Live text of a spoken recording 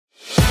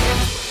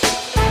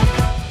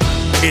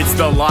It's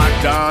the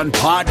Locked On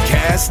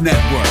Podcast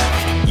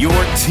Network, your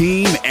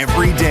team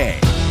every day.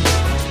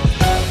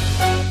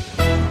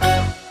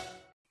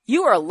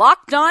 You are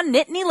Locked On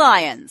Nittany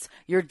Lions,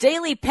 your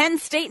daily Penn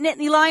State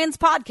Nittany Lions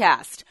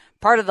podcast,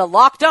 part of the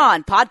Locked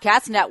On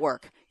Podcast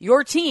Network,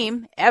 your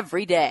team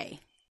every day.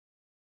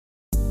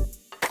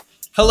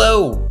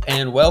 Hello,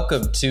 and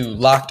welcome to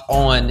Locked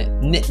On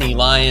Nittany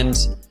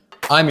Lions.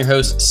 I'm your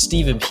host,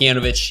 Steven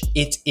Pianovich.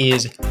 It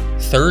is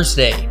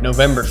Thursday,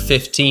 November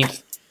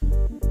 15th.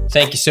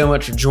 Thank you so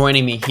much for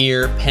joining me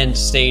here. Penn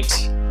State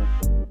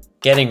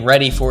getting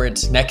ready for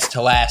its next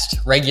to last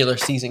regular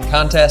season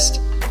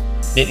contest.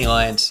 Nittany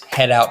Lions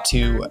head out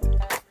to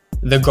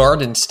the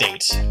Garden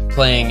State,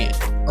 playing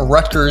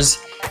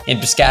Rutgers in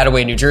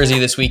Piscataway, New Jersey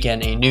this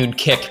weekend, a noon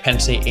kick. Penn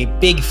State a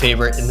big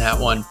favorite in that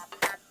one.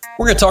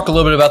 We're going to talk a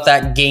little bit about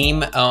that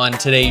game on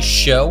today's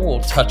show.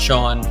 We'll touch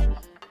on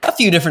a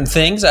few different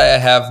things. I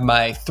have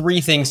my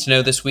 3 things to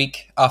know this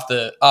week off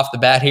the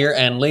bat here,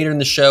 and later in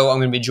the show, I'm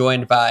going to be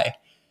joined by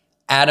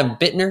Adam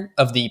Bittner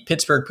of the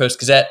Pittsburgh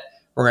Post-Gazette.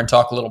 We're going to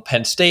talk a little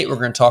Penn State. We're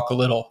going to talk a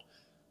little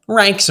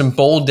rank some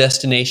bowl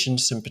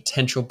destinations, some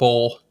potential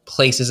bowl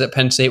places that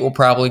Penn State will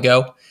probably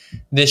go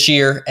this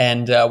year.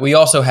 And we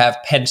also have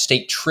Penn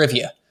State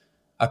trivia,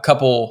 a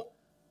couple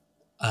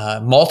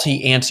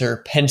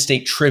multi-answer Penn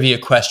State trivia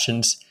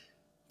questions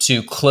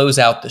to close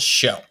out the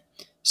show.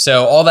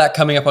 So all that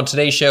coming up on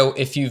today's show.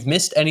 If you've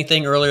missed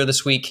anything earlier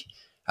this week,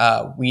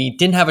 we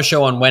didn't have a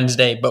show on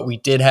Wednesday, but we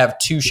did have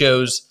 2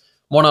 shows,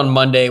 one on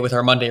Monday with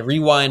our Monday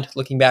Rewind,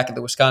 looking back at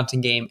the Wisconsin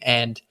game,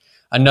 and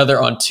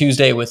another on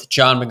Tuesday with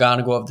John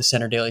McGonigal of the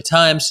Center Daily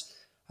Times.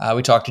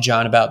 We talked to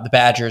John about the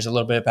Badgers, a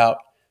little bit about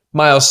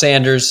Miles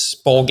Sanders,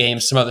 bowl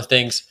games, some other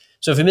things.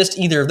 So if you missed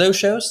either of those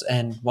shows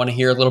and want to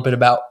hear a little bit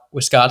about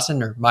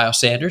Wisconsin or Miles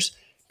Sanders,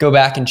 go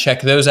back and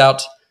check those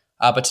out.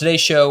 But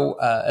today's show,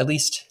 at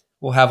least,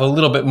 will have a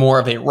little bit more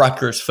of a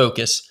Rutgers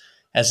focus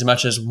as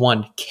much as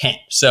one can.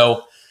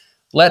 So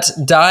let's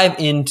dive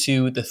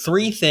into the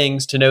 3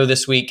 things to know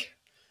this week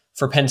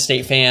for Penn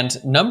State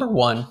fans. Number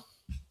 1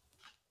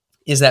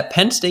 is that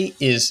Penn State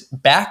is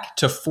back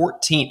to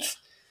 14th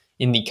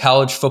in the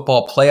college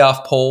football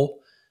playoff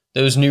poll.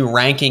 Those new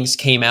rankings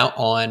came out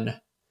on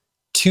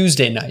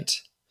Tuesday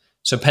night.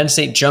 So Penn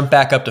State jumped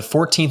back up to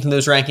 14th in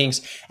those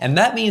rankings, and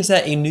that means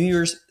that a New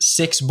Year's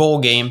 6 bowl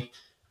game,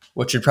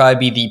 which would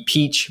probably be the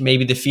Peach,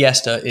 maybe the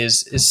Fiesta,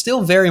 is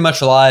still very much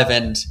alive,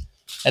 and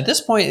at this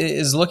point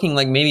is looking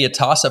like maybe a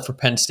toss-up for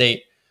Penn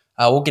State.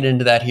 We'll get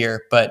into that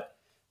here, but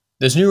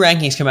those new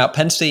rankings come out.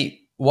 Penn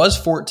State was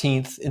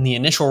 14th in the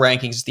initial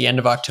rankings at the end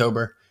of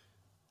October.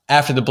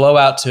 After the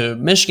blowout to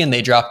Michigan,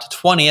 they dropped to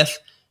 20th,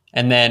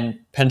 and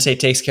then Penn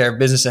State takes care of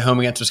business at home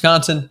against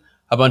Wisconsin.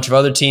 A bunch of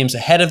other teams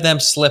ahead of them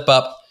slip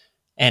up,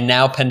 and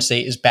now Penn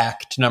State is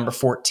back to number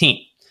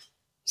 14.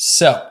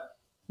 So,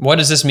 what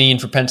does this mean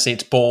for Penn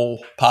State's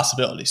bowl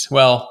possibilities?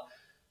 Well,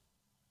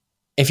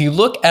 if you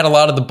look at a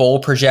lot of the bowl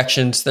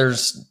projections,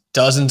 there's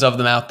dozens of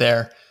them out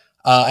there.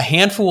 A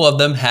handful of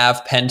them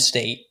have Penn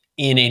State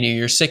in a New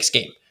Year's 6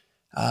 game.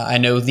 I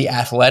know The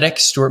Athletic,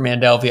 Stuart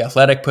Mandel of The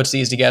Athletic puts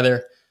these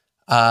together.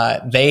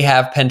 They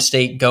have Penn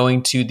State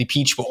going to the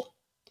Peach Bowl.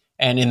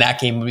 And in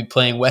that game, we'll be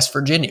playing West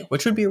Virginia,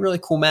 which would be a really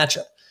cool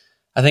matchup.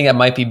 I think that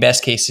might be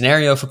best case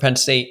scenario for Penn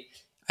State.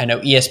 I know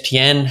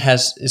ESPN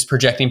is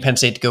projecting Penn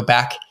State to go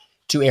back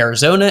to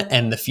Arizona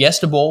and the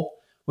Fiesta Bowl,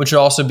 which would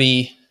also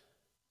be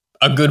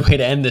a good way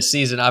to end this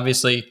season.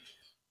 Obviously,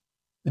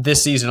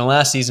 this season and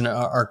last season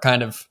are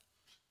kind of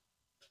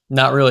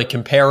not really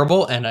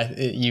comparable, and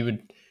you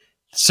would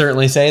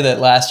certainly say that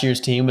last year's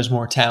team was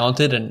more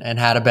talented and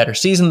had a better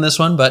season than this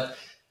one, but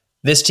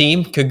this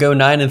team could go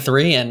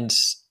 9-3, and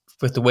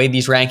with the way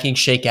these rankings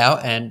shake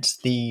out and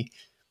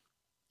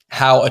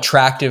how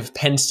attractive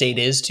Penn State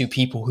is to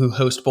people who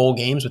host bowl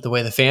games with the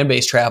way the fan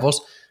base travels,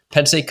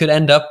 Penn State could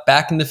end up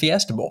back in the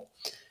Fiesta Bowl.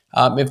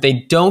 If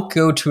they don't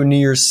go to a New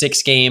Year's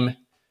 6 game,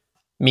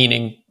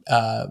 meaning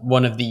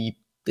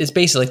it's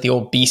basically like the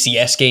old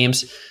BCS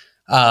games,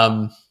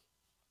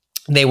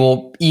 they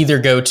will either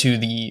go to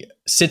the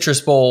Citrus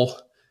Bowl,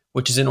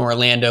 which is in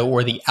Orlando,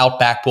 or the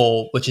Outback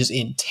Bowl, which is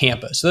in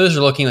Tampa. So those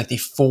are looking like the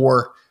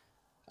 4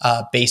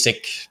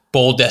 basic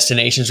bowl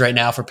destinations right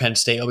now for Penn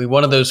State. It'll be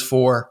one of those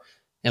 4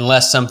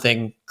 unless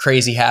something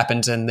crazy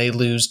happens and they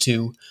lose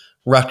to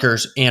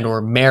Rutgers and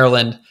or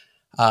Maryland.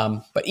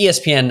 But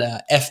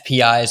ESPN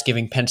FPI is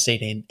giving Penn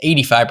State an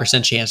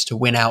 85% chance to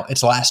win out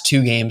its last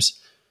 2 games.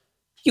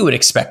 You would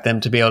expect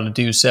them to be able to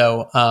do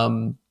so.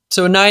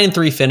 So a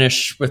 9-3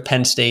 finish with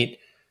Penn State,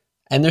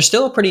 and they're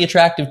still a pretty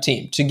attractive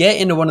team. To get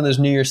into one of those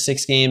New Year's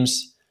 6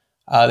 games,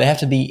 they have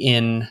to be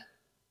in,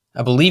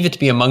 I believe it to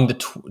be among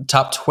the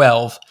top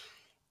 12,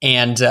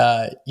 and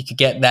you could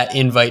get that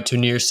invite to a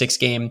New Year's 6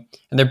 game.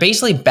 And they're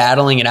basically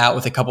battling it out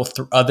with a couple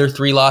other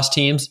 3-loss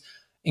teams,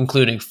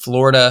 including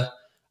Florida.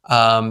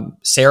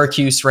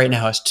 Syracuse right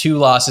now has 2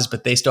 losses,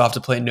 but they still have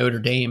to play Notre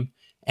Dame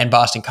and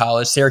Boston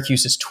College.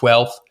 Syracuse is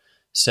 12th.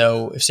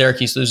 So if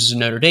Syracuse loses to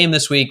Notre Dame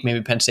this week,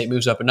 maybe Penn State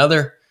moves up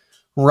another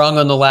rung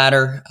on the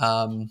ladder.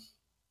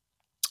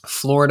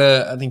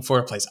 Florida. I think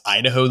Florida plays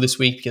Idaho this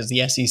week because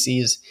the SEC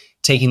is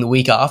taking the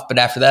week off. But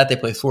after that, they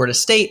play Florida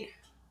State.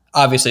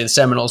 Obviously, the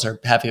Seminoles are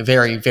having a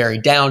very, very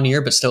down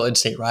year, but still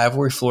in-state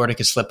rivalry. Florida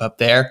could slip up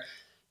there.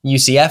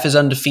 UCF is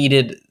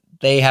undefeated.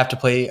 They have to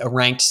play a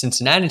ranked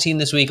Cincinnati team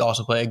this week,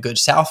 also play a good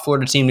South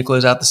Florida team to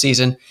close out the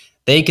season.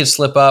 They could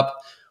slip up.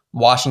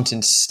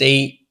 Washington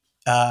State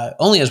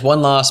only has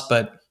one loss,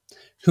 but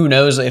who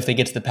knows if they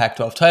get to the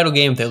Pac-12 title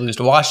game. If they lose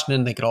to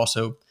Washington, they could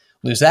also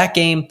lose that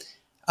game.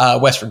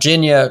 West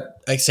Virginia,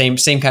 same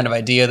kind of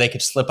idea. They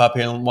could slip up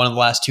here in one of the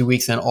last 2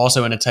 weeks and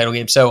also in a title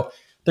game. So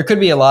there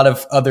could be a lot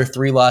of other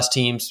 3-loss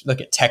teams.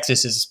 Look at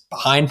Texas is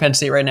behind Penn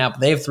State right now,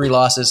 but they have 3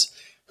 losses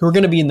who are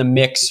going to be in the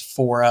mix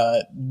for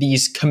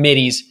these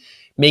committees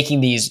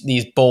making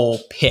these bowl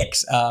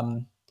picks.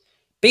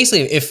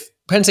 Basically, if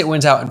Penn State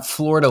wins out and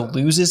Florida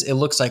loses, it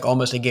looks like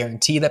almost a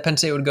guarantee that Penn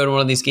State would go to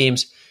one of these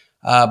games.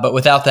 But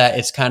without that,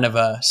 it's kind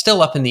of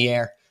still up in the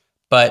air.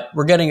 But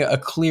we're getting a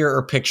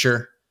clearer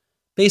picture.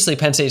 Basically,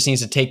 Penn State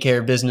needs to take care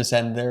of business,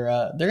 and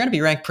they're going to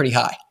be ranked pretty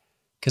high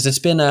because it has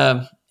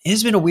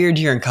been a weird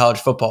year in college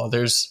football.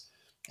 There's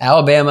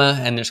Alabama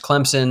and there's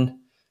Clemson,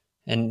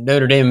 and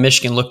Notre Dame and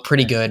Michigan look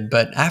pretty good.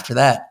 But after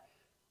that,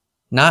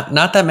 not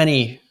that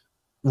many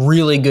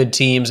really good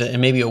teams,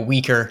 and maybe a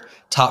weaker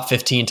top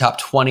 15, top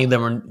 20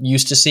 than we're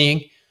used to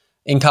seeing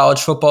in college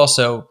football.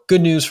 So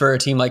good news for a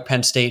team like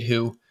Penn State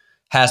who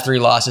has 3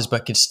 losses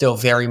but could still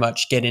very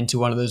much get into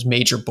one of those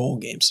major bowl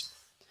games.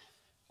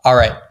 All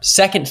right,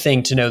 second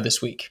thing to know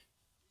this week.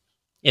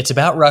 It's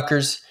about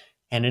Rutgers,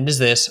 and it is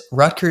this.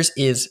 Rutgers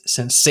is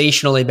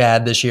sensationally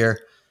bad this year.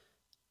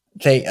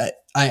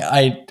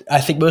 I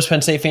think most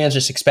Penn State fans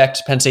just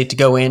expect Penn State to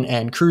go in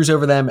and cruise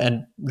over them,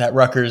 and that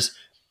Rutgers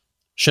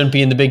shouldn't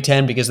be in the Big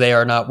Ten because they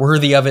are not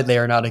worthy of it. They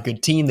are not a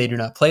good team. They do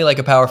not play like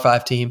a Power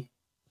 5 team.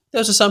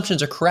 Those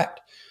assumptions are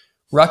correct.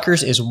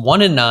 Rutgers is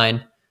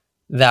 1-9.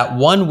 That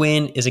one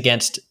win is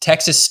against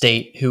Texas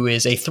State, who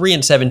is a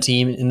 3-7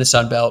 team in the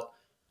Sun Belt.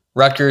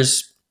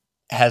 Rutgers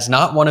has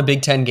not won a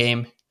Big Ten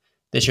game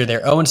this year.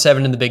 They're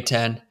 0-7 in the Big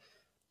Ten.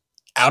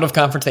 Out of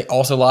conference, they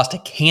also lost to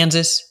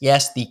Kansas.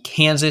 Yes, the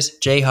Kansas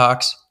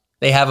Jayhawks.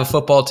 They have a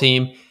football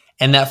team,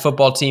 and that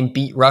football team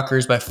beat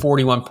Rutgers by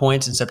 41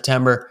 points in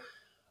September.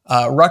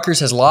 Rutgers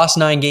has lost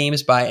 9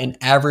 games by an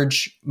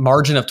average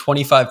margin of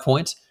 25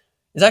 points.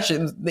 It's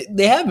actually,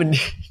 they have been,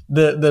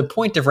 the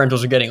point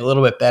differentials are getting a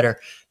little bit better.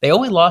 They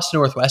only lost to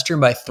Northwestern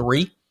by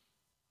 3.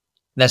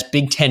 That's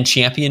Big Ten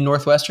champion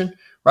Northwestern.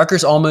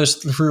 Rutgers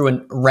almost threw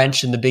a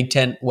wrench in the Big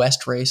Ten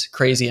West race,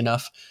 crazy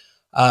enough.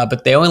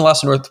 But they only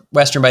lost to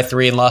Northwestern by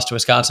 3 and lost to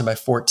Wisconsin by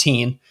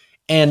 14.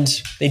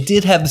 And they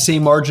did have the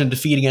same margin of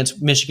defeat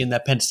against Michigan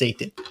that Penn State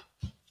did.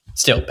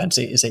 Still, Penn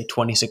State is a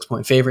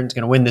 26-point favorite and is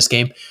going to win this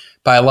game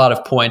by a lot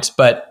of points.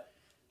 But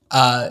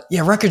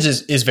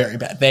Rutgers is very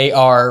bad. They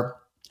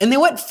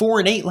went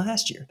 4-8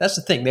 last year. That's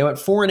the thing. They went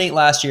 4-8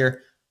 last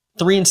year,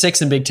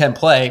 3-6 in Big Ten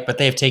play, but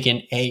they have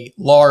taken a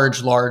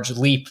large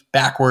leap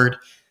backward.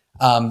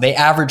 They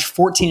average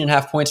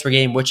 14.5 points per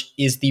game, which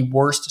is the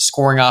worst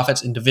scoring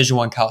offense in Division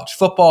I college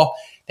football.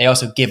 They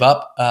also give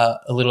up a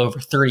little over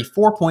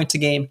 34 points a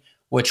game,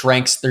 which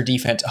ranks their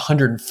defense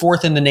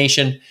 104th in the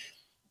nation.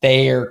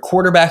 Their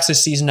quarterbacks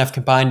this season have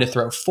combined to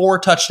throw 4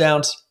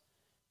 touchdowns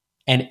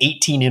and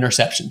 18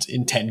 interceptions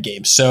in 10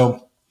 games.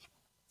 So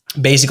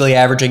basically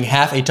averaging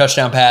half a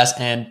touchdown pass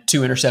and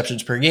 2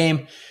 interceptions per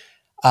game.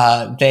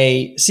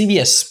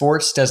 CBS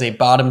Sports does a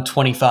bottom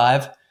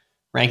 25,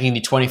 ranking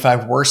the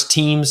 25 worst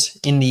teams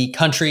in the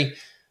country.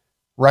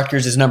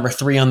 Rutgers is number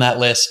 3 on that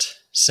list.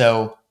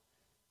 So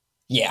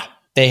yeah,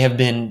 they have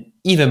been,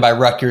 even by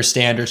Rutgers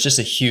standards, just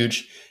a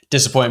huge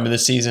disappointment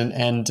this season.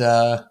 And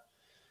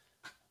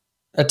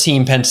a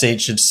team Penn State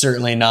should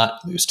certainly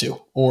not lose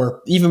to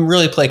or even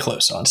really play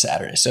close on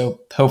Saturday. So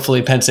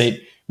hopefully Penn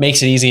State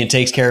makes it easy and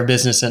takes care of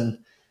business and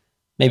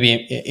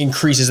maybe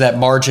increases that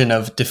margin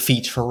of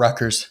defeat for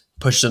Rutgers,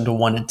 pushes them to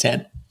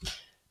 1-10.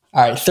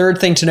 All right, third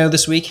thing to know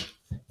this week,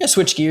 I'm going to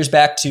switch gears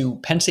back to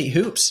Penn State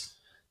hoops.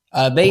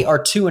 They are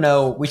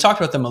 2-0. We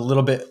talked about them a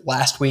little bit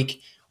last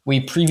week.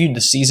 We previewed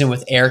the season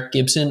with Eric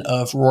Gibson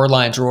of Roar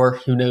Lions Roar,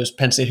 who knows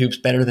Penn State hoops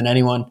better than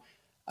anyone.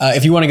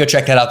 If you want to go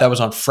check that out, that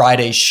was on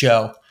Friday's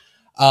show.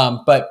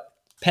 But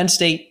Penn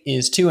State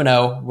is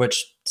 2-0,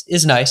 which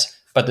is nice,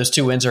 but those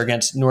 2 wins are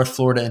against North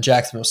Florida and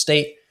Jacksonville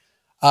State.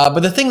 But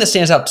the thing that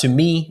stands out to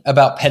me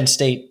about Penn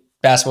State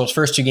basketball's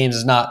first 2 games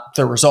is not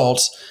the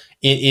results.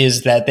 It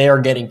is that they are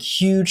getting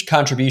huge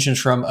contributions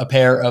from a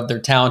pair of their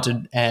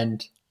talented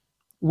and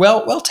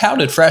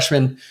well-touted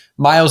freshmen,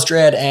 Miles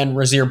Dredd and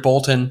Razir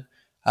Bolton,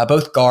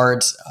 both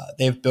guards.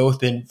 They've both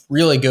been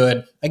really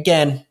good.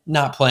 Again,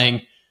 not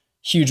playing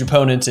huge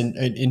opponents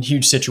in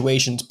huge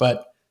situations,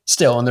 but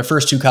still, in their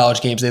first 2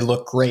 college games, they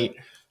look great.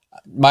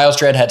 Miles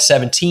Dredd had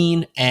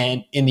 17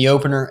 and in the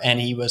opener, and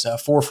he was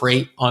 4 for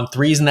 8 on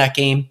threes in that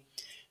game.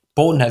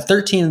 Bolton had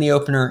 13 in the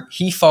opener.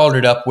 He followed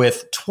it up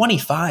with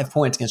 25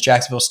 points against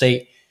Jacksonville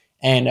State.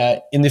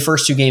 And in the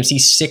first 2 games,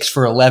 he's 6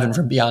 for 11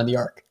 from beyond the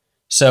arc.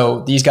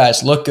 So these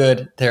guys look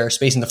good. They're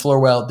spacing the floor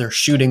well. They're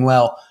shooting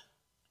well.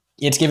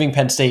 It's giving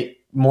Penn State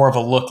more of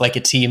a look like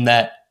a team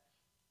that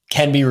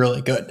can be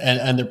really good,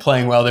 and they're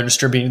playing well. They're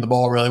distributing the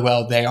ball really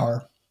well.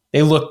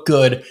 They look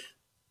good.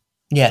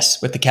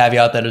 Yes, with the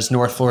caveat that is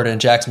North Florida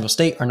and Jacksonville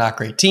State are not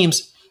great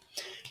teams.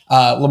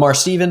 Lamar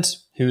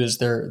Stevens, who is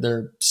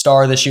their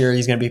star this year,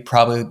 he's going to be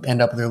probably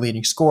end up with their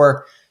leading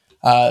scorer.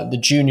 The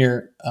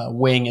junior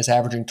wing is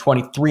averaging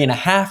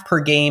 23.5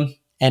 per game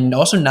and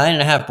also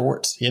 9.5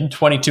 boards. He had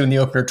 22 in the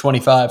opener,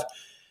 25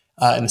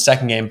 in the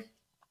second game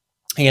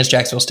against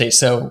Jacksonville State.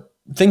 So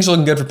things are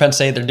looking good for Penn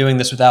State. They're doing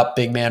this without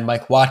big man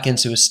Mike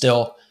Watkins, who is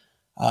still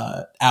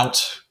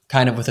out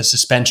kind of with a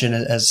suspension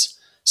as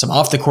some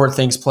off-the-court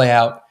things play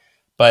out.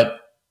 But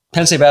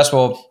Penn State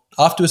basketball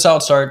off to a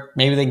solid start.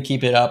 Maybe they can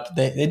keep it up.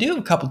 They do have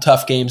a couple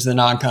tough games in the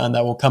non-con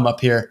that will come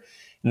up here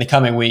in the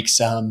coming weeks.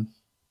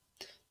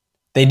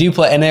 They do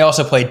play, and they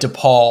also play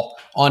DePaul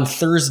on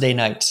Thursday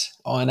night.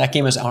 And that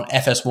game is on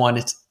FS1.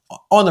 It's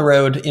on the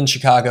road in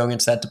Chicago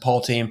against that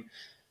DePaul team,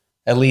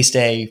 at least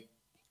a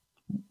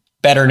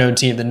better-known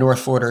team than North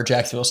Florida or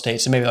Jacksonville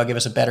State. So maybe they'll give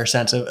us a better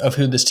sense of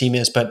who this team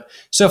is. But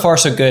so far,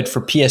 so good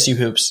for PSU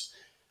Hoops.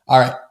 All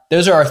right,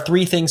 those are our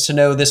 3 things to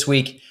know this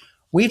week.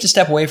 We have to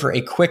step away for a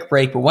quick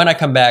break, but when I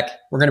come back,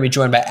 we're going to be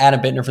joined by Adam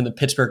Bittner from the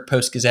Pittsburgh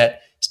Post-Gazette.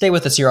 Stay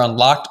with us here on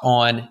Locked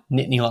On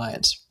Nittany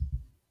Lions.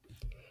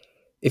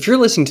 If you're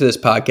listening to this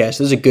podcast,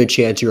 there's a good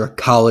chance you're a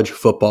college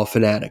football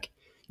fanatic.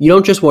 You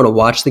don't just want to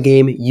watch the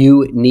game,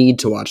 you need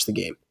to watch the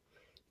game.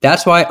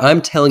 That's why I'm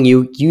telling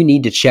you, you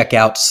need to check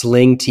out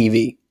Sling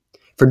TV.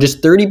 For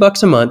just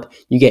 $30 a month,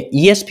 you get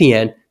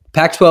ESPN,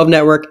 Pac-12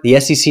 Network, the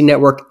SEC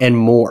Network, and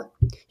more.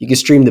 You can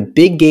stream the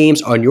big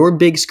games on your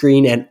big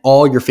screen and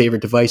all your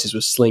favorite devices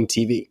with Sling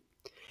TV.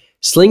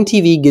 Sling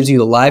TV gives you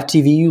the live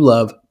TV you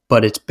love,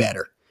 but it's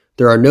better.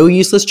 There are no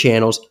useless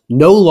channels,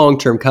 no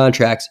long-term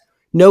contracts,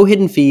 no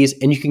hidden fees,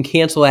 and you can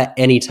cancel at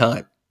any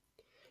time.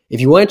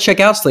 If you want to check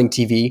out Sling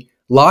TV,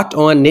 Locked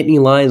On Nittany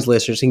Lions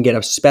listeners can get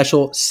a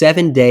special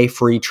 7-day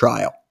free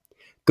trial.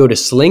 Go to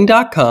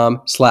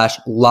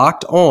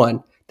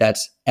sling.com/lockedon,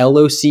 that's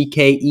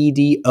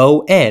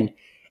LOCKEDON,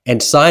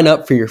 and sign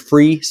up for your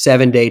free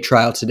 7-day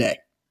trial today.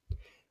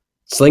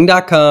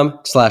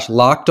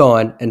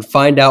 Sling.com/lockedon and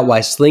find out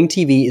why Sling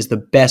TV is the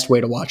best way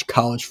to watch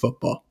college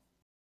football.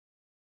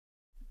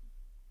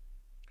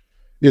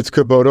 It's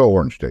Kubota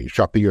Orange Day.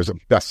 Shop the year's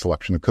best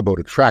selection of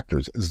Kubota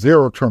tractors,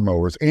 zero-turn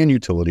mowers, and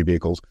utility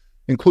vehicles,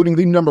 including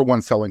the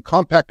 #1 selling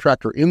compact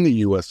tractor in the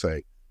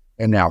USA.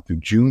 And now through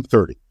June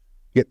 30,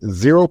 get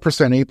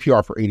 0%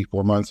 APR for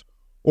 84 months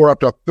or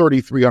up to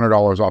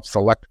 $3,300 off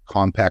select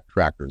compact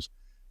tractors.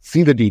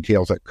 See the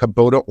details at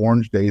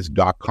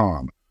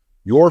KubotaOrangeDays.com.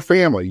 Your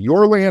family,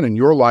 your land, and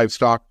your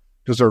livestock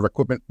deserve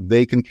equipment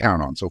they can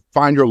count on. So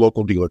find your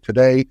local dealer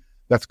today.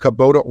 That's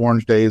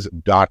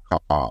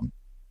KubotaOrangeDays.com.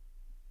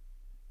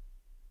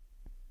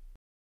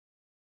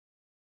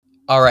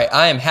 All right,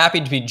 I am happy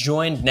to be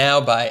joined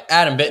now by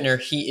Adam Bittner.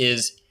 He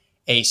is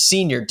a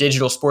senior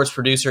digital sports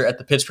producer at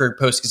the Pittsburgh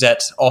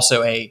Post-Gazette,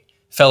 also a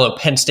fellow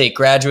Penn State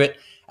graduate.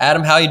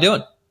 Adam, how are you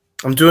doing?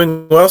 I'm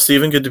doing well,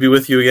 Stephen. Good to be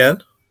with you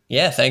again.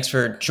 Yeah, thanks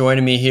for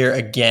joining me here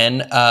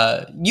again.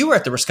 You were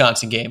at the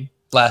Wisconsin game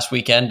last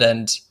weekend,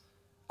 and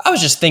I was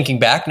just thinking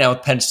back now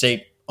with Penn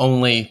State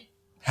only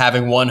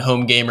having one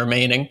home game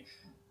remaining.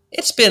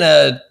 It's been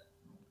a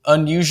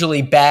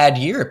unusually bad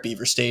year at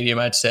Beaver Stadium,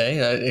 I'd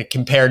say,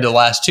 compared to the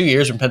last 2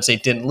 years when Penn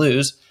State didn't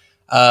lose.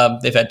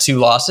 They've had 2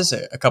 losses,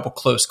 a couple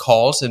close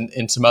calls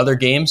in some other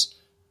games.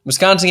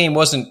 Wisconsin game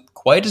wasn't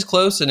quite as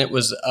close, and it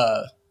was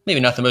maybe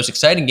not the most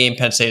exciting game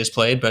Penn State has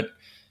played, but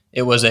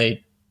it was a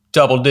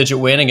double-digit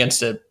win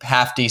against a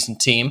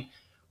half-decent team.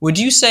 Would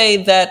you say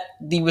that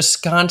the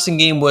Wisconsin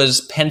game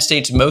was Penn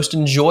State's most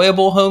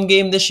enjoyable home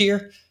game this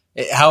year?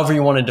 However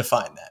you want to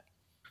define that.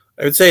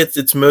 I would say it's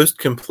its most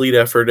complete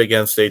effort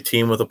against a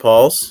team with a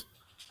pulse.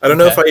 I don't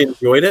know if I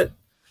enjoyed it.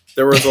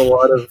 There was a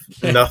lot of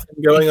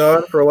nothing going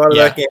on for a lot of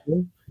that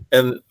game.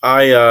 And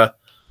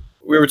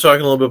we were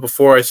talking a little bit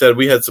before. I said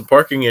we had some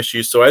parking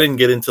issues, so I didn't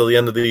get until the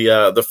end of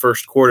the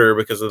first quarter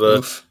because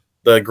of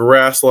the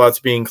grass lots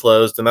being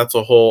closed, and that's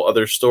a whole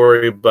other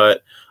story.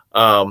 But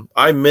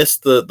I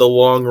missed the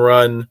long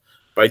run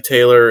by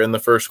Taylor in the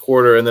first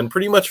quarter, and then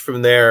pretty much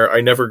from there, I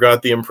never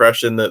got the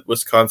impression that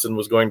Wisconsin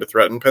was going to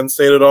threaten Penn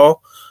State at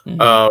all.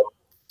 Mm-hmm.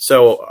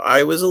 So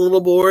I was a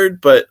little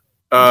bored, but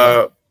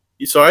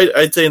so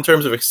I'd say in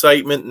terms of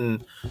excitement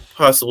and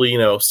possibly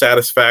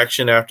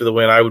satisfaction after the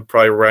win, I would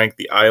probably rank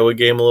the Iowa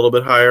game a little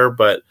bit higher.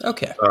 But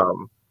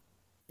Penn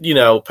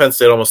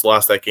State almost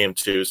lost that game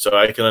too, so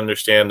I can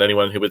understand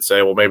anyone who would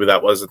say, well, maybe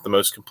that wasn't the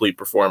most complete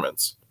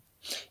performance.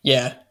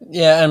 Yeah.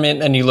 I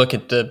mean, and you look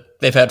at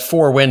they've had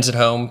 4 wins at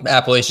home.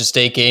 Appalachian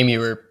State game, you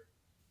were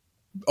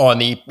on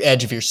the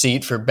edge of your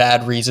seat for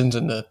bad reasons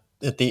in the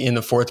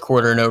fourth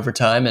quarter and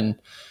overtime. And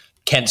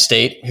Kent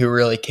State, who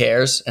really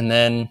cares, and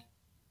then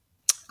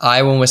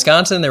Iowa and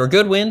Wisconsin, they were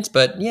good wins,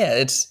 but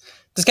this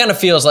kind of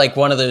feels like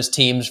one of those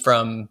teams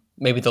from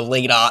maybe the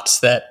late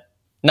aughts that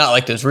not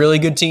like those really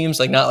good teams,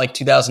 like not like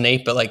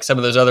 2008, but like some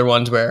of those other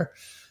ones where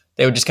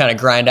they would just kind of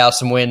grind out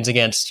some wins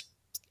against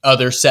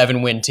other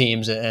 7-win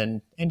teams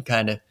and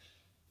kind of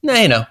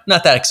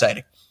not that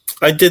exciting.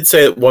 I did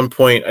say at one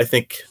point, I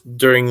think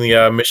during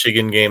the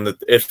Michigan game, that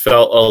it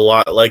felt a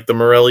lot like the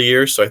Morelli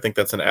years. So I think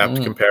that's an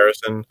apt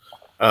comparison.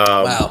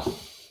 Wow,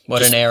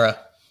 what an era!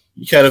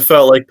 You kind of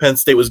felt like Penn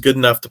State was good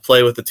enough to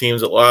play with the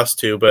teams it lost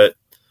to, but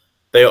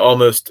they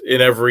almost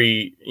in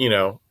every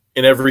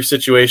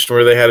situation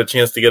where they had a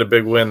chance to get a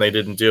big win, they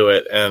didn't do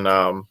it, and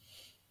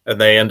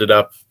they ended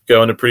up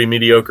going to pretty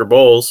mediocre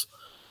bowls.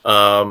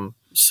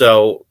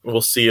 So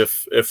we'll see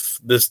if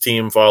this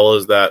team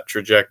follows that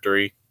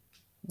trajectory.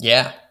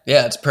 Yeah,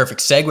 it's a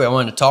perfect segue. I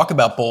wanted to talk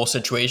about bowl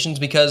situations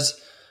because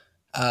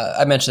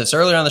I mentioned this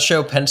earlier on the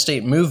show. Penn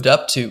State moved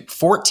up to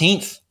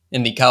 14th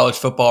in the college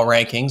football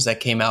rankings that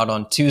came out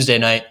on Tuesday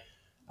night,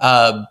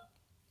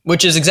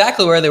 which is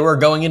exactly where they were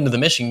going into the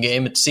Michigan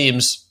game. It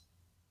seems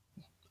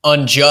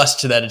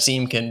unjust that a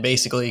team can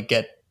basically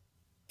get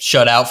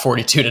shut out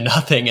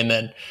 42-0 and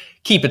then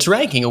keep its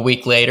ranking a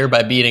week later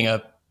by beating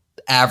a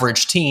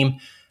average team.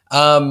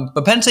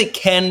 But Penn State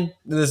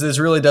this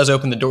really does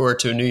open the door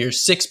to a New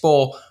Year's Six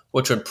Bowl,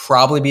 which would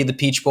probably be the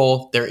Peach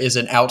Bowl. There is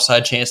an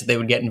outside chance that they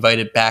would get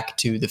invited back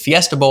to the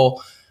Fiesta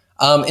Bowl.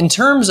 In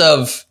terms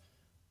of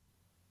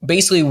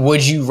basically,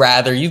 would you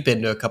rather, you've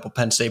been to a couple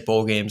Penn State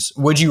bowl games,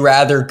 would you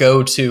rather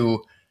go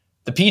to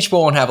the Peach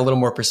Bowl and have a little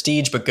more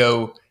prestige, but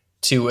go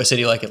to a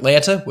city like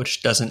Atlanta,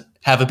 which doesn't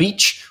have a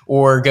beach,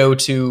 or go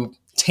to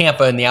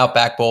Tampa in the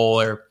Outback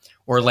Bowl, or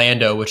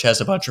Orlando, which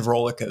has a bunch of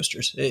roller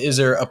coasters? Is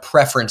there a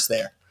preference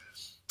there?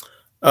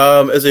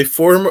 As a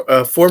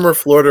former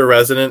Florida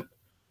resident,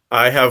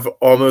 I have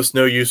almost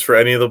no use for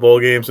any of the bowl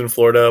games in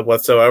Florida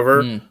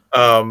whatsoever.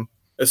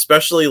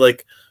 Especially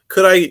like,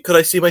 could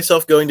I see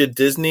myself going to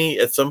Disney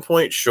at some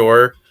point?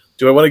 Sure.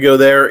 Do I want to go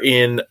there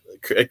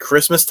at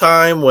Christmas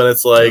time when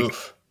it's like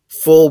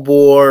full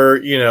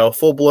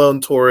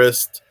blown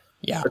tourist?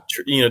 Yeah.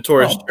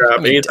 Tourist trap.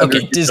 I mean,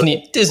 okay,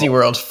 Disney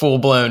World, full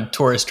blown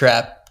tourist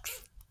trap.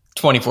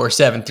 24/7,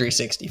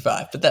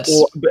 365, but that's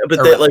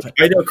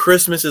I know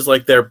Christmas is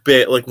like their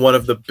bit, like one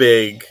of the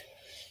big.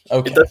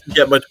 Okay. It doesn't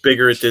get much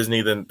bigger at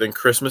Disney than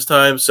Christmas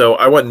time, so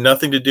I want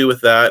nothing to do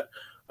with that.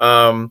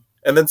 And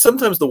then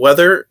sometimes the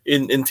weather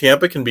in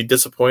Tampa can be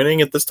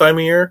disappointing at this time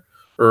of year,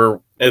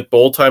 or at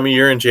bowl time of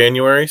year in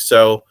January.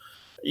 So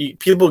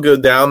people go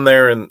down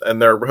there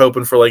and they're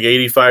hoping for like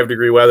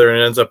 85-degree weather, and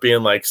it ends up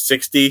being like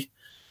 60,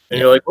 and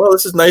you're like, well,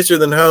 this is nicer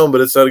than home, but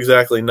it's not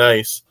exactly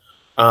nice.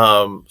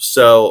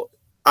 So.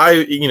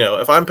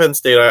 If I'm Penn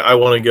State, I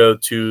want to go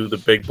to the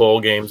big bowl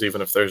games,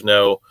 even if there's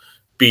no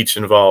beach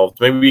involved.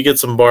 Maybe we get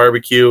some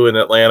barbecue in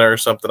Atlanta or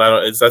something.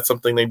 Is that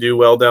something they do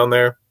well down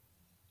there?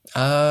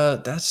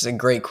 That's a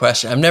great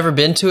question. I've never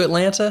been to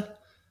Atlanta.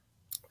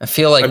 I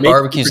feel like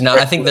barbecue's not.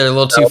 I think they're a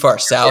little too far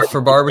south for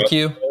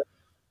barbecue.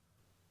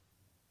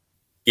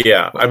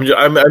 Yeah,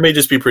 I may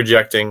just be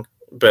projecting,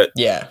 but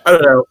yeah, I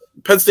don't know.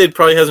 Penn State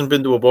probably hasn't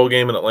been to a bowl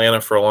game in Atlanta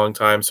for a long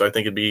time, so I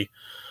think it'd be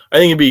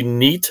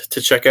neat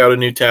to check out a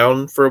new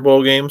town for a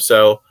bowl game.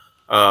 So,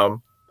 and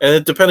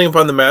depending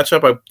upon the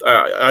matchup,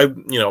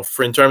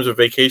 for in terms of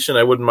vacation,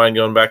 I wouldn't mind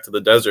going back to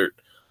the desert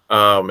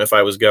if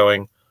I was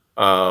going.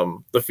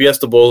 The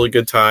Fiesta Bowl is a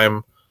good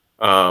time.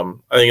 I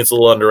think it's a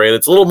little underrated.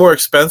 It's a little more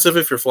expensive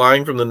if you're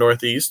flying from the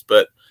Northeast,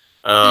 but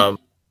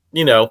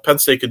Penn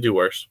State could do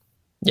worse.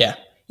 Yeah,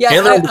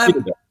 I'm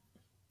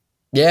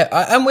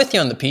with you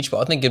on the Peach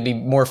Bowl. I think it'd be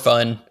more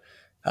fun.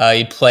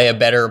 You'd play a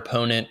better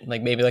opponent,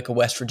 like maybe like a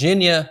West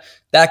Virginia.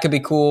 That could be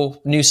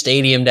cool. New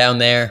stadium down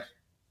there.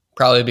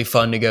 Probably be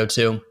fun to go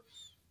to.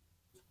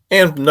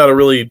 And not a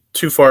really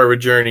too far of a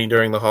journey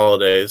during the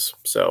holidays.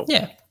 So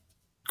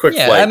quick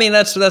flight. I mean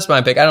that's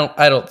my pick.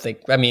 I don't think.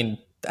 I mean,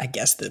 I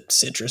guess the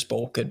Citrus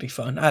Bowl could be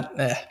fun. I'd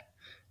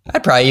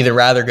probably either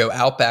rather go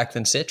Outback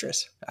than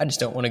Citrus. I just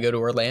don't want to go to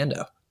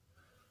Orlando.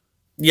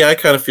 Yeah, I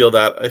kind of feel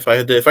that. If I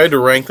had to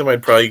rank them,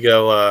 I'd probably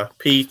go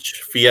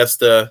Peach,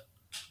 Fiesta,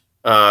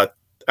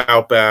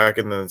 Outback,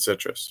 and then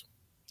Citrus.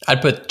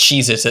 I'd put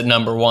Cheez-Its at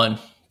number 1,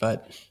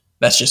 but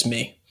that's just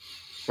me.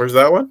 Where's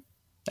that one?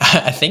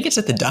 I think it's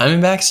at the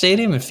Diamondback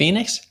Stadium in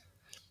Phoenix.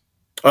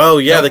 Oh,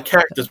 yeah, the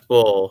Cactus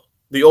Bowl.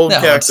 The old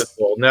Cactus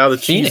Bowl. Now the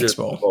Cheez-Its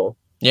Bowl.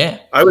 Yeah.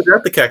 I was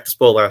at the Cactus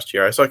Bowl last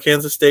year. I saw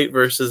Kansas State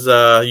versus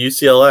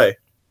UCLA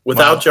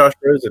without Josh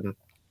Rosen.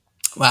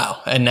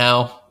 Wow. And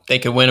now they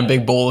could win a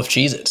big bowl of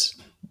Cheez-Its.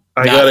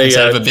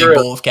 Instead of a big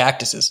bowl of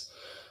cactuses.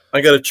 I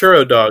got a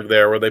churro dog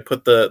there where they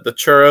put the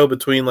churro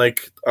between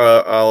like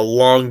a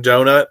long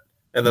donut,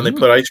 and then they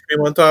put ice cream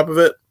on top of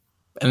it.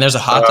 And there's a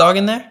hot dog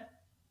in there?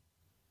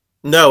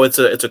 No, it's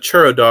a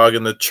churro dog,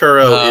 and the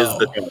churro is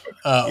the dog.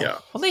 Oh, yeah.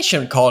 Well, they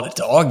shouldn't call it a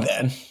dog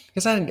then,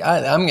 because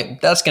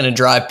that's going to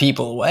drive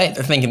people away.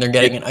 They're thinking they're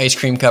getting an ice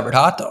cream covered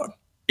hot dog.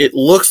 It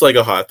looks like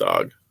a hot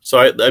dog, so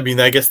I mean,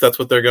 I guess that's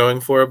what they're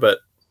going for. But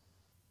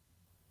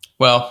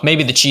well,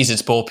 maybe the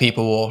Cheez-Its Bowl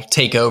people will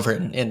take over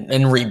and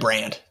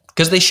rebrand,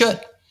 because they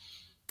should.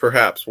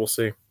 Perhaps. We'll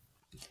see.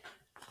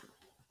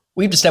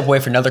 We have to step away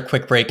for another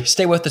quick break.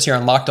 Stay with us here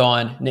on Locked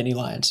On Nittany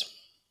Lions.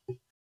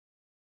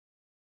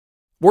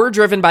 We're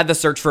driven by the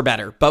search for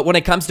better, but when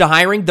it comes to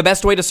hiring, the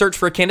best way to search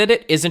for a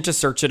candidate isn't to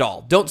search at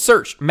all. Don't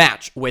search,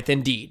 match with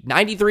Indeed.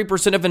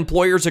 93% of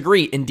employers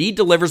agree Indeed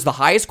delivers the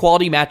highest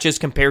quality matches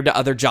compared to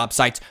other job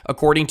sites,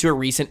 according to a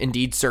recent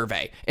Indeed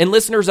survey. And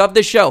listeners of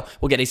this show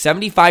will get a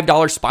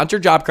 $75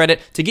 sponsored job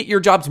credit to get your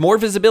jobs more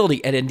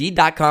visibility at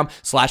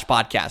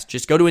Indeed.com/podcast.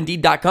 Just go to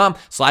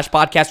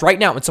Indeed.com/podcast right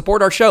now and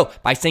support our show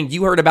by saying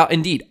you heard about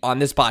Indeed on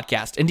this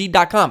podcast.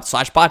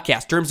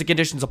 Indeed.com/podcast. Terms and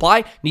conditions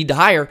apply. Need to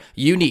hire?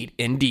 You need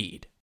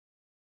Indeed.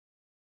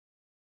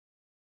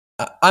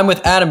 I'm with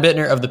Adam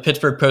Bittner of the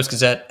Pittsburgh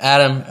Post-Gazette.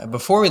 Adam,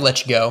 before we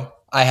let you go,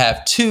 I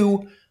have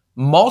two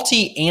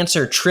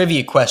multi-answer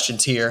trivia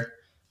questions here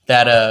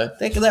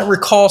that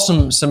recall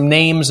some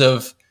names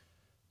of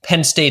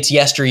Penn State's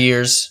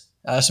yesteryears.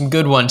 Some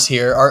good ones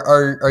here.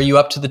 Are you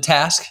up to the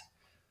task?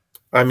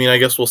 I mean, I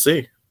guess we'll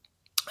see.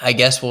 I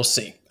guess we'll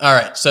see. All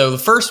right, so the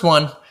first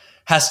one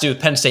has to do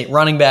with Penn State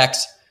running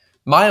backs.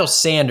 Miles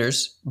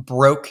Sanders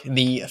broke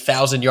the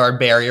 1,000-yard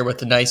barrier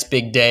with a nice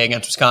big day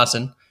against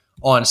Wisconsin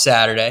on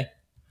Saturday.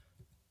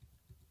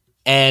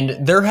 And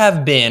there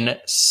have been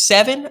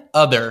 7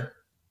 other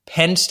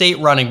Penn State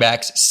running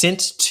backs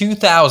since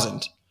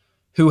 2000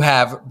 who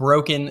have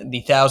broken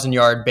the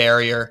 1,000-yard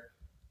barrier.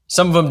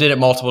 Some of them did it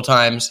multiple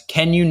times.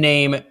 Can you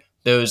name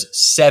those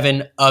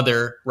 7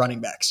 other running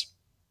backs?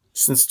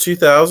 Since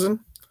 2000?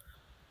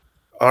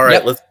 All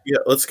right, Yep.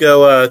 let's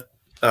go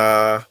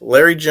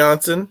Larry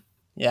Johnson.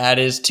 Yeah, it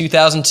is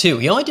 2002.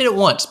 He only did it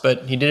once,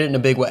 but he did it in a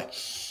big way.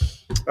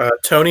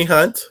 Tony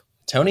Hunt.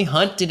 Tony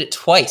Hunt did it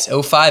twice,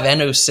 05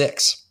 and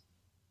 06.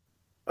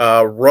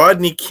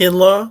 Rodney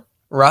Kinlaw.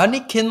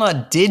 Rodney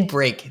Kinlaw did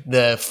break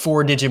the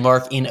 4-digit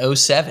mark in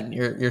 07.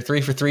 You're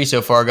 3 for 3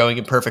 so far, going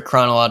in perfect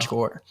chronological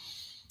order.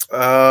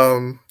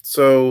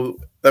 So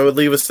that would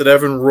leave us at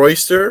Evan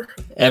Royster.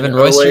 Evan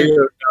Royster. 08,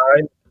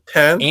 09,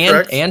 10,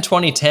 correct? And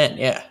 2010,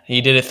 yeah.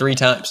 He did it 3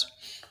 times.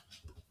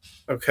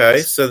 Okay,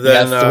 so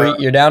then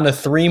You're down to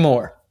 3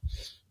 more.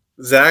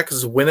 Zach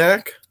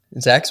Zwinak.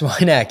 Zach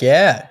Zwinak,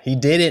 yeah. He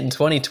did it in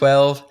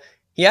 2012.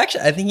 I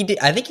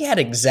think he had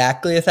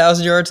exactly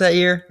 1,000 yards that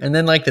year. And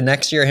then like the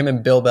next year, him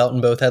and Bill Belton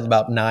both had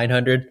about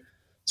 900.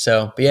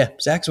 So, but yeah,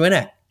 Zach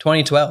Zwinak,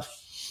 2012.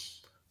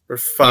 For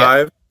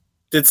 5. Yeah.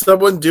 Did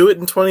someone do it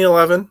in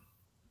 2011?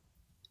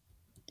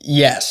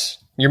 Yes.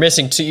 You're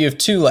missing 2. You have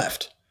 2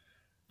 left.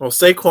 Well,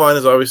 Saquon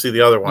is obviously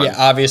the other one. Yeah,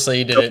 obviously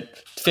he did it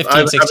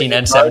 15, 16,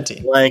 and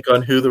 17. Blank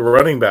on who the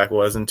running back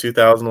was in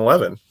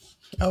 2011.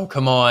 Oh,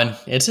 come on.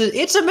 It's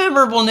a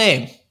memorable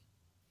name.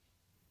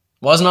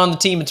 Wasn't on the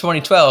team in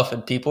 2012,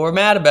 and people were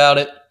mad about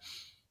it.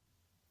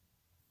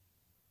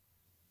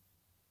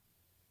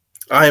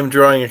 I am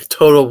drawing a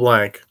total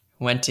blank.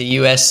 Went to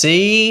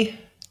USC.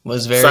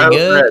 Was very Silas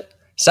good. Red.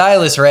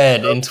 Silas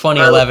Red in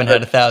 2011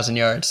 had 1,000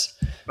 yards.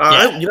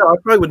 I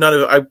probably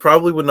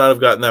would not have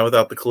gotten that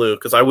without the clue,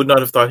 because I would not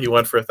have thought he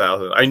went for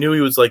 1,000. I knew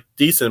he was like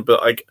decent,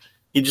 but like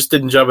he just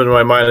didn't jump into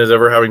my mind as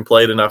ever having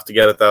played enough to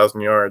get 1,000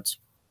 yards.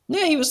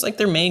 Yeah, he was like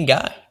their main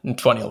guy in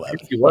 2011.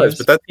 He was,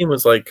 but that team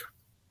was like.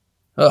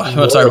 Oh, you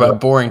want to talk about a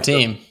boring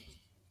team?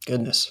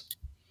 Goodness.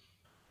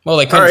 Well,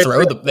 they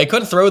couldn't they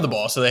couldn't throw the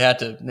ball, so they had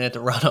to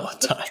run all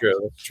the time.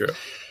 That's true.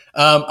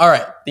 All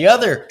right, the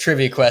other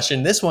trivia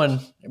question. This one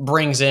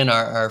brings in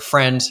our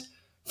friends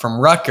from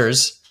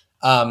Rutgers.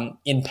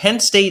 In Penn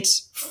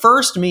State's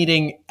first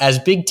meeting as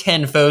Big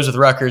Ten foes with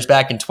Rutgers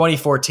back in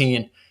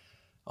 2014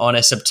 on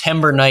a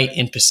September night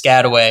in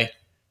Piscataway,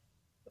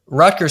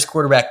 Rutgers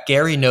quarterback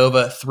Gary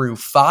Nova threw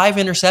 5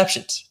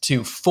 interceptions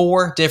to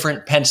 4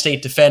 different Penn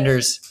State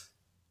defenders.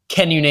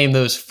 Can you name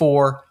those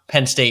 4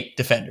 Penn State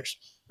defenders?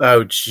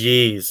 Oh,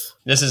 geez.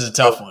 This is a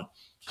tough one.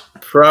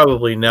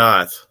 Probably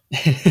not.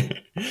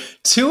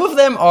 2 of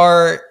them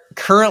are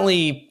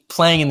currently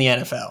playing in the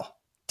NFL,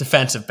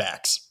 defensive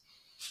backs.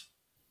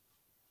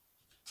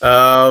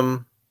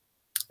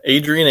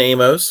 Adrian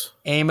Amos.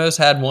 Amos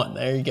had 1.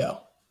 There you go.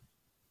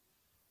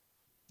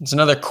 It's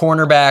another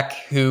cornerback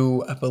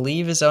who I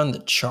believe is on the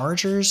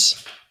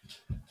Chargers.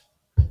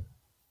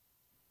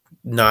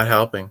 Not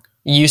helping.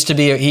 He used to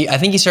be, I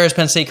think he started his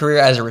Penn State career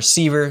as a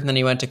receiver, and then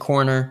he went to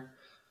corner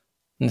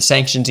in the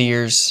sanctions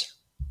years.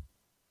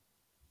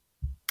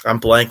 I'm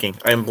blanking.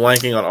 I'm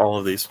blanking on all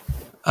of these.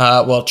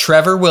 Well,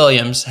 Trevor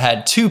Williams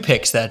had 2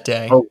 picks that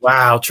day. Oh,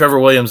 wow. Trevor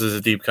Williams is a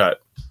deep cut.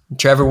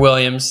 Trevor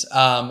Williams.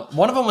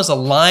 One of them was a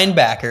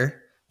linebacker,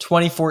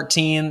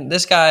 2014.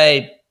 This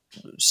guy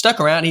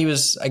stuck around.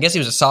 I guess he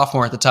was a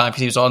sophomore at the time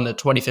because he was on the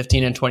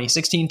 2015 and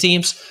 2016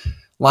 teams.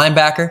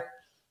 Linebacker.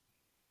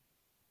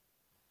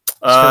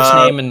 His first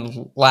name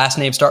and last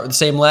name start with the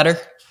same letter.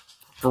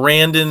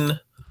 Brandon.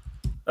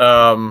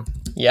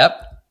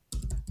 Yep.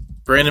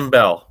 Brandon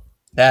Bell.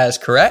 That is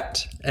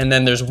correct. And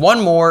then there's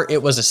one more.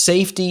 It was a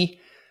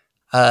safety.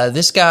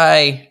 This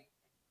guy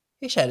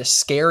had a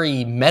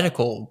scary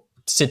medical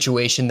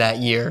situation that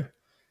year,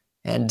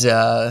 and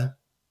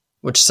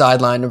which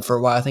sidelined him for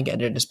a while. I think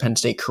ended his Penn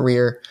State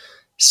career.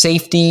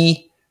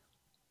 Safety.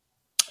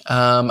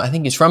 I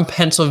think he's from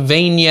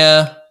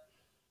Pennsylvania.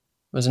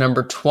 Was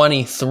number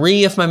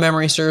 23, if my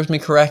memory serves me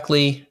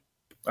correctly.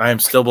 I am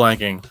still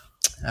blanking.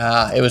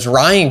 It was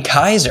Ryan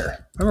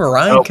Kaiser. Remember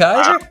Ryan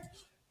Kaiser? Wow.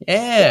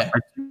 Yeah. I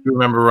do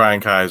remember Ryan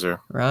Kaiser.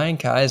 Ryan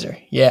Kaiser.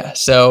 Yeah.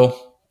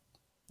 So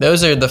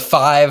those are the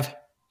 5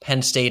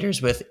 Penn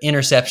Staters with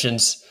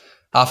interceptions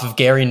off of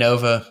Gary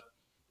Nova.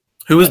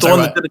 Who was the one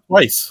that did it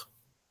twice?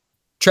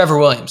 Trevor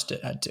Williams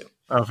had 2.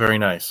 Oh, very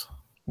nice.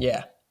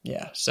 Yeah.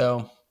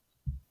 So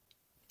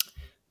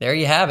there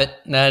you have it.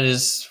 That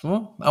is,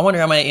 I wonder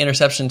how many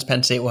interceptions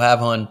Penn State will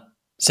have on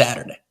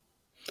Saturday.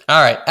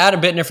 All right.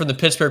 Adam Bittner from the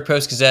Pittsburgh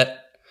Post-Gazette.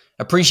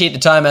 Appreciate the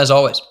time as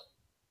always.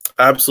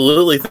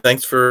 Absolutely.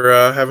 Thanks for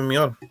having me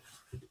on.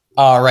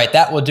 All right.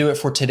 That will do it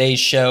for today's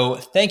show.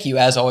 Thank you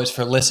as always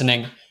for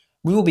listening.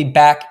 We will be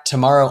back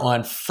tomorrow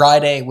on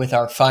Friday with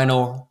our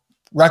final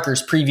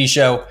Rutgers preview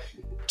show.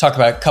 Talk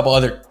about a couple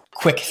other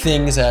quick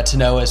things to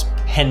know as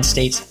Penn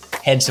State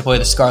heads to play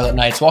the Scarlet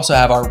Knights. We'll also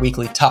have our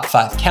weekly top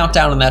 5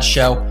 countdown on that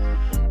show.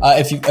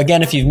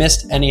 If you've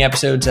missed any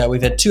episodes,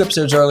 we've had 2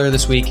 episodes earlier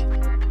this week,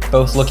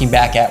 both looking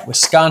back at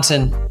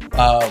Wisconsin.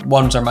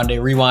 One was our Monday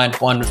Rewind.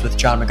 One was with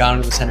John McGonigal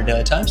of the Center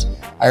Daily Times.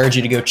 I urge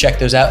you to go check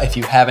those out if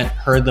you haven't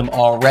heard them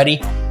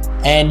already.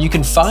 And you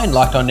can find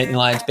Locked On Nittany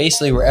Lions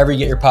basically wherever you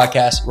get your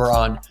podcasts. We're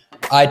on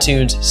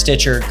iTunes,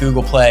 Stitcher,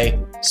 Google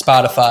Play,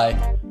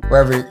 Spotify.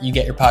 Wherever you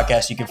get your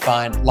podcasts, you can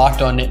find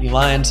Locked On Nittany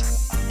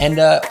Lions. And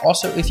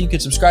also, if you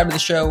could subscribe to the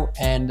show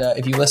and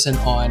if you listen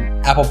on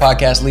Apple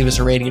Podcasts, leave us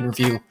a rating and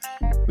review.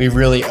 We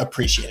really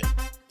appreciate it.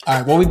 All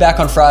right, we'll be back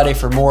on Friday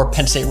for more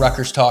Penn State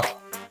Rutgers talk.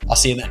 I'll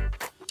see you then.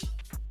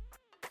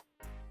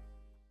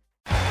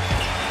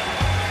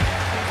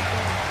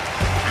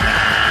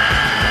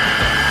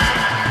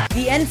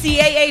 The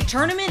NCAA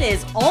tournament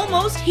is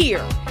almost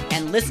here,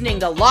 and listening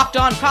to Locked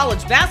On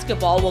College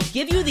Basketball will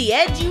give you the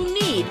edge you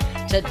need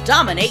to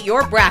dominate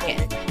your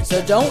bracket.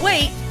 So don't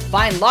wait.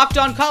 Find Locked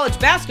On College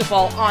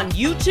Basketball on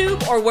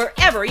YouTube or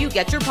wherever you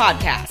get your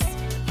podcasts.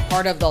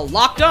 Part of the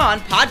Locked On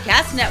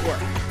Podcast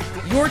Network.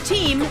 Your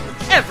team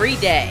every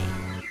day.